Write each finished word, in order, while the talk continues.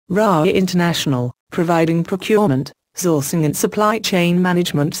Raah International, providing procurement, sourcing and supply chain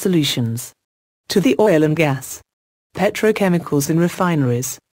management solutions to the oil and gas, petrochemicals and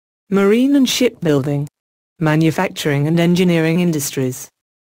refineries, marine and shipbuilding, manufacturing and engineering industries.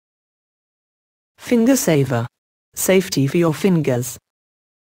 FingerSaver. Safety for your fingers.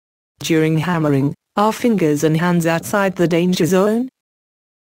 During hammering, are fingers and hands outside the danger zone?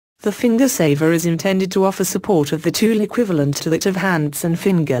 The FingerSaver is intended to offer support of the tool equivalent to that of hands and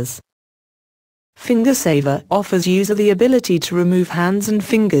fingers. FingerSaver offers user the ability to remove hands and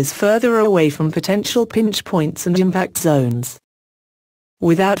fingers further away from potential pinch points and impact zones.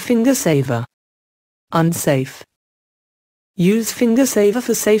 Without FingerSaver. Unsafe. Use FingerSaver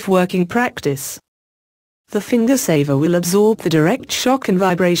for safe working practice. The FingerSaver will absorb the direct shock and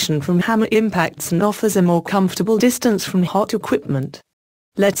vibration from hammer impacts and offers a more comfortable distance from hot equipment.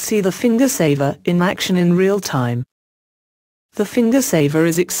 Let's see the FingerSaver in action in real time. The FingerSaver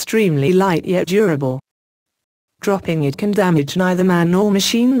is extremely light yet durable. Dropping it can damage neither man nor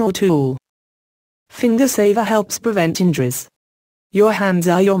machine nor tool. FingerSaver helps prevent injuries. Your hands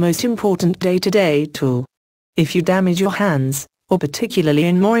are your most important day-to-day tool. If you damage your hands, or particularly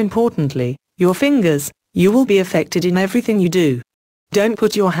and more importantly, your fingers, you will be affected in everything you do. Don't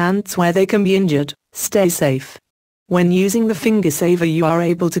put your hands where they can be injured. Stay safe. When using the FingerSaver, you are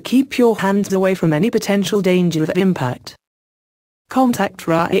able to keep your hands away from any potential danger of impact. Contact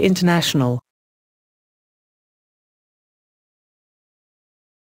Raah International